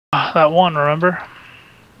That one, remember?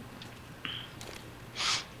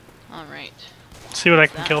 Alright. See what I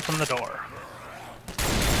can kill from the door.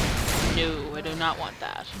 No, I do not want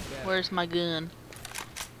that. Where's my gun?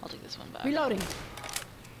 I'll take this one back. Reloading.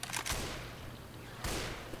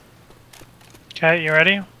 Okay, you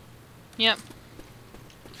ready? Yep.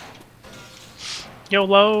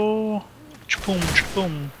 YOLO! Chaboom,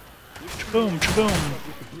 chaboom. Chaboom, chaboom.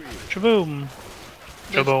 Chaboom.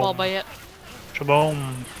 Baseball by it.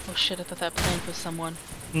 Chaboom. Oh shit, I thought that plane was someone.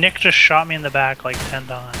 Nick just shot me in the back like 10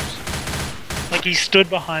 times. Like he stood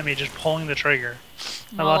behind me just pulling the trigger.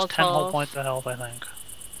 I lost 10 whole points of health, I think.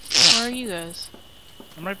 Where are you guys?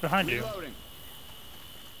 I'm right behind you.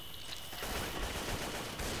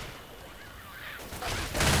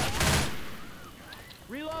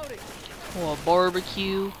 Reloading. Oh, a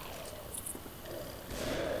barbecue.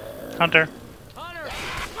 Hunter.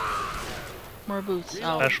 More boots.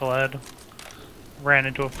 Oh. Special ed. Ran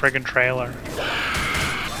into a friggin' trailer.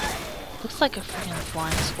 Looks like a freaking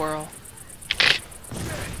flying squirrel.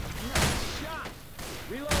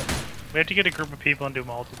 We have to get a group of people and do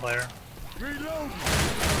multiplayer.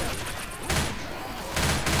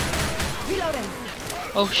 Reloading.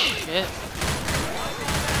 Oh shit.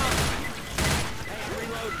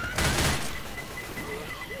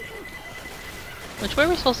 Which way are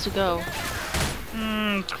we supposed to go?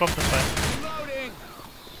 Let's go up this way. Reloading.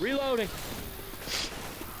 Reloading.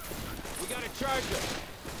 We got a charger.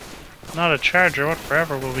 Not a charger, what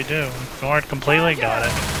forever will we do? Ignored completely, got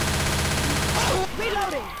it.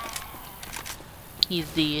 Reloading. He's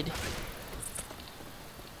dead.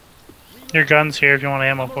 Your gun's here if you want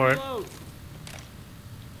ammo for it.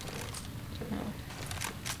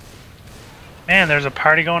 Man, there's a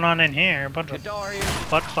party going on in here. A bunch of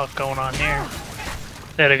butt fuck going on here.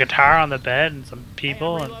 They had a guitar on the bed and some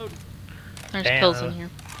people and There's damn, pills in here.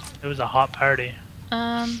 It was a hot party.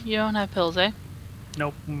 You don't have pills, eh?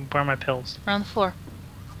 Nope, where are my pills? They're on the floor.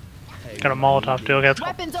 Got a Molotov too. Okay, let's go.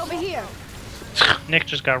 Weapons over here. Nick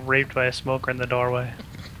just got raped by a smoker in the doorway.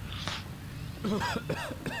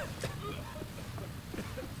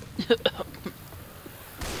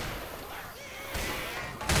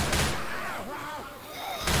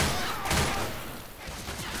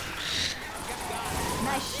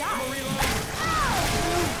 Nice shot.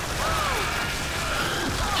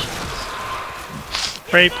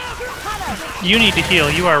 Rape. You need to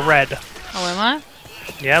heal. You are red. Oh, am I?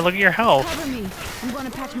 Yeah, look at your health. Cover me. I'm going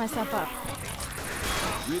to patch myself up.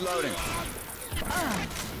 Reloading.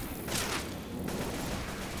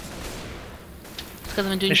 Because I've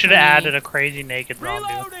been doing. They should have added a crazy naked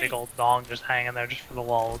zombie with a big old dong just hanging there just for the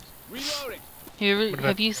walls. Reloading.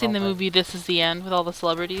 Have you seen the movie This Is the End with all the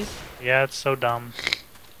celebrities? Yeah, it's so dumb.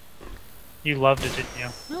 You loved it, didn't you?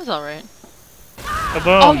 It was alright.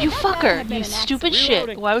 Kaboom! Oh, you fucker! You stupid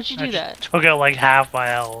shit! Why would you do that? Took out like half my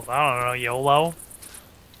health. I don't know, YOLO.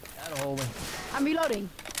 I'm reloading.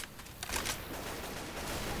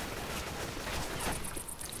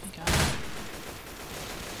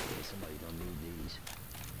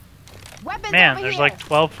 Weapons Man, over there's here. like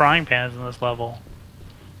 12 frying pans in this level.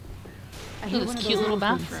 I Look hear at one this of cute those little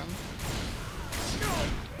elephants. bathroom.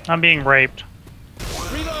 I'm being raped.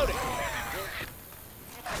 Reloading.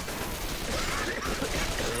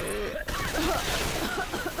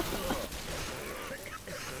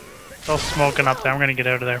 It's all smoking up there. I'm gonna get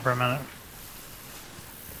out of there for a minute.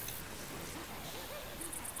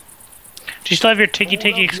 Do you still have your Tiki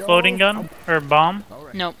Tiki exploding gun? Or bomb?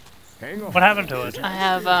 Nope. What happened to it? I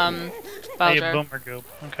have, Oh, you Bowser. boomer goop.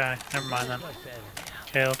 Okay, never mind then.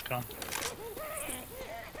 Okay, let's go.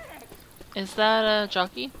 Is that a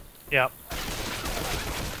jockey? Yep.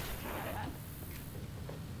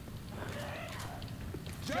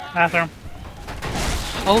 Bathroom.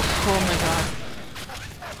 Oh my god.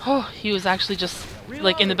 Oh, he was actually just,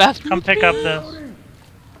 like, in the bathroom. Come pick up this.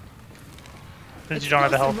 Since you don't have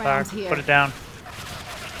the health bar, Explosive rounds here. put it down.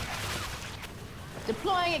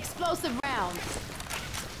 Deploying explosive rounds.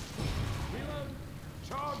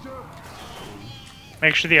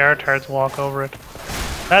 Make sure the artards walk over it.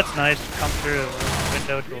 That's nice to come through the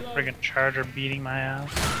window to a friggin' charger beating my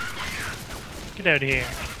ass. Get out of here.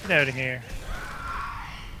 Get out of here.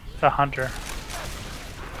 It's a hunter.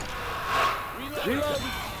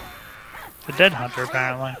 It's a dead hunter,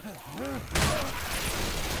 apparently.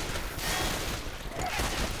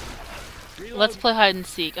 Let's play hide and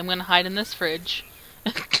seek. I'm gonna hide in this fridge.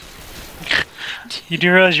 You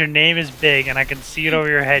do realize your name is big and I can see it over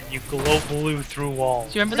your head. You glow blue through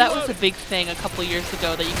walls. Do you remember that was a big thing a couple years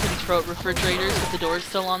ago that you couldn't throw out refrigerators with the doors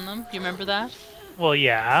still on them? Do you remember that? Well,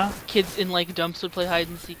 yeah. Kids in like dumps would play hide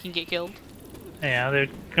and seek and get killed. Yeah,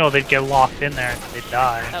 they'd get locked in there and they'd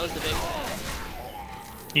die. That was the big one.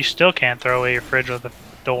 You still can't throw away your fridge with a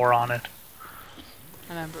door on it.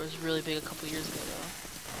 I remember it was really big a couple years ago, though.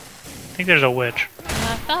 I think there's a witch. Yeah,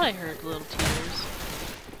 I thought I heard little tears.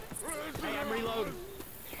 Hey, I'm reloading.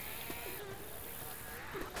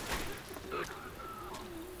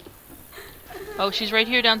 Oh, she's right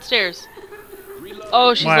here downstairs.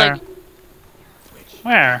 Oh, she's Where? like...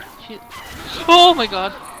 Where? She... Oh my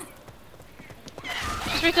god.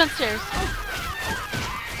 She's right downstairs.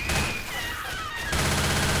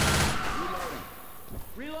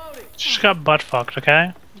 Reloading. She just got butt fucked,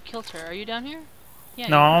 okay? You killed her. Are you down here? Yeah.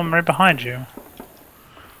 No, I'm right behind you.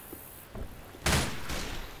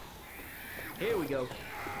 Here we go.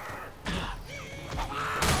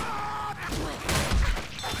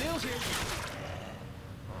 Bill's here.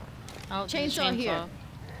 Oh, there's a Chainsaw here.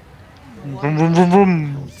 Vroom, vroom, vroom,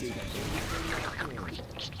 vroom.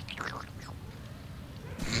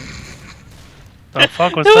 The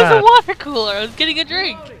fuck was It was that? a water cooler. I was getting a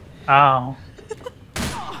drink. Oh.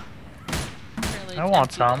 Apparently I it's want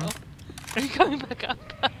empty, some. though. Are you coming back up?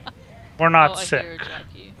 We're not oh, I sick. hear a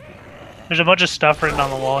jockey. There's a bunch of stuff written on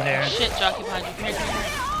the wall here. Shit, jockey behind you. Come here, come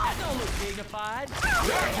here. Don't look dignified.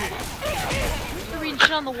 You're reading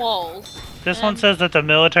shit on the walls. This one says that the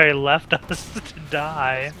military left us to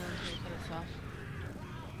die.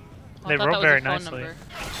 They wrote very nicely.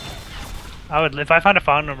 I would, if I find a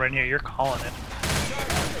phone number in here, you're calling it.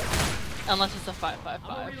 Unless it's a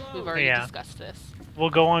 555. We've already Yeah. discussed this. We'll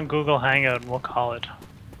go on Google Hangout and we'll call it.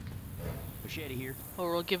 Machete here.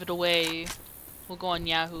 Or we'll give it away. We'll go on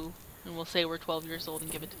Yahoo and we'll say we're 12 years old and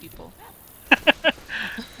give it to people.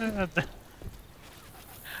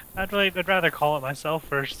 I'd rather call it myself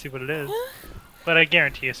first, see what it is. But I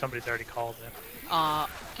guarantee you somebody's already called it.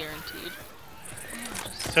 Guaranteed.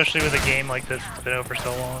 Especially with a game like this that's been out for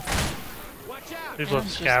so long. Watch out. People I'm have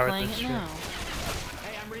just scoured playing this it shit. now.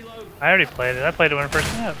 Hey, I'm reloading. I already played it. I played it when it first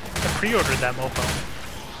came out. I pre-ordered that mofo.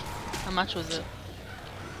 How much was it?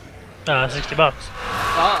 $60 bucks.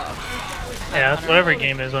 Oh. Yeah, that's what every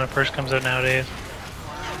game is when it first comes out nowadays.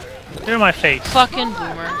 Get in my face. Fucking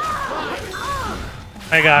boomer.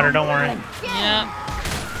 I got her, don't worry. Yeah.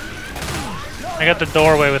 I got the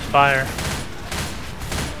doorway with fire.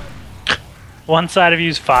 One side of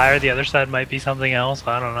you's fire, the other side might be something else.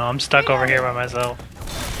 I don't know. I'm stuck over here by myself.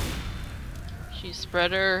 She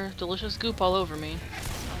spread her delicious goop all over me.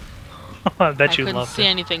 I bet you couldn't loved see it.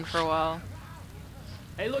 anything for a while.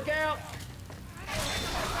 Hey, look out.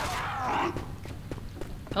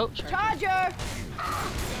 Oh, sorry. Charger!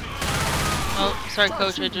 Oh, sorry,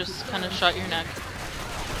 coach. I just kind of shot your neck.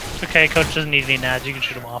 It's okay, coach doesn't need any nads. You can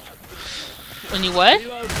shoot him off. When you what?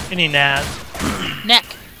 Any nads. Neck.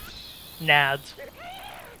 Nads.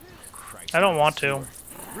 I don't want to.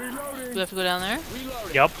 Do we have to go down there?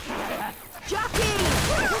 Yup. Jockey!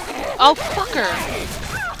 Oh, fucker!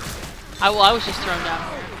 I was just thrown down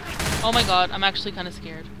here. Oh my god, I'm actually kind of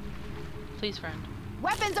scared. Please, friend.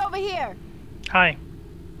 Weapons over here! Hi.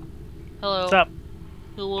 Hello. What's up?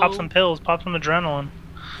 Hello. Pop some pills. Pop some adrenaline.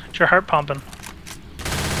 It's your heart pumping.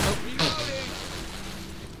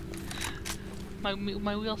 My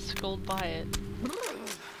wheel scrolled by it.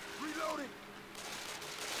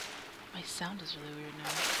 My sound is really weird now.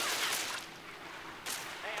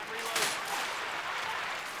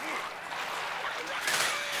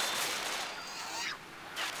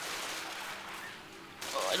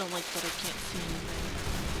 Oh, I don't like that I can't see anything.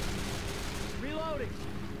 Reloading.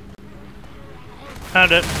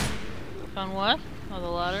 Found it. Found what? Oh, the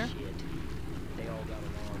ladder? They all got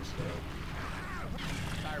alarms.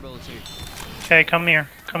 Fire bullets here. Okay, come here.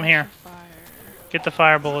 Come here. Fire. Get the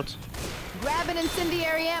fire bullets. Grabbing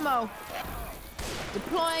incendiary ammo!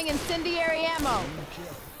 Deploying incendiary ammo!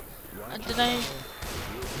 Did I...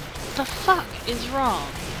 The fuck is wrong?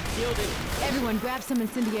 Everyone grab some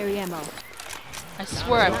incendiary ammo. I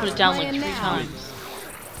swear I put it down like Playing 3 now. times.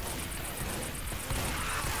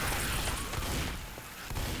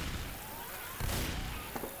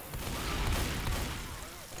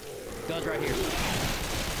 Guns right here.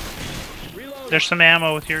 There's some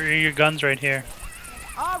ammo with your guns right here.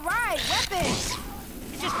 Alright, weapons!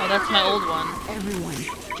 Oh, that's my old one. Everyone,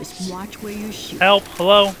 just watch where you shoot. Help!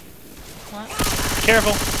 Hello! What? Be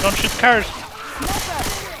careful! Don't shoot the cars! Smoker!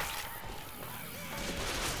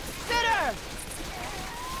 Spitter!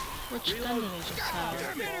 Which gun did I just have?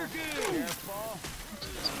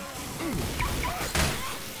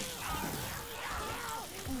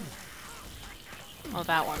 Oh,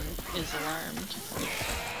 that one is alarmed.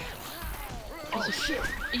 Oh shit!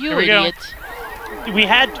 You Here we go. idiot! We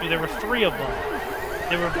had to. There were 3 of them.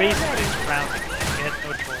 They were basically surrounding. We had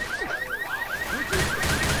no choice.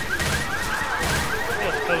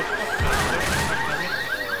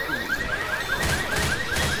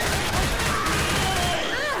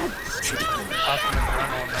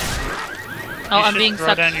 Oh, You I'm should being throw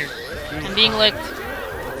sucked. down your... I'm being licked.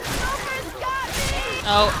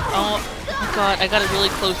 Oh my god, I got it really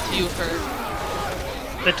close to you for...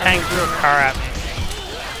 The tank threw a car at me.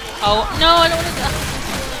 Oh, no, I don't want to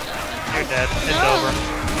die. You're dead. It's No. over.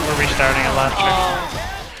 We're restarting it last turn.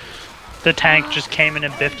 Oh, The tank just came in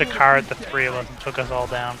and biffed a car at the three of us and took us all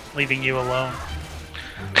down, leaving you alone.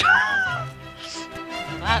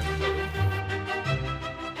 that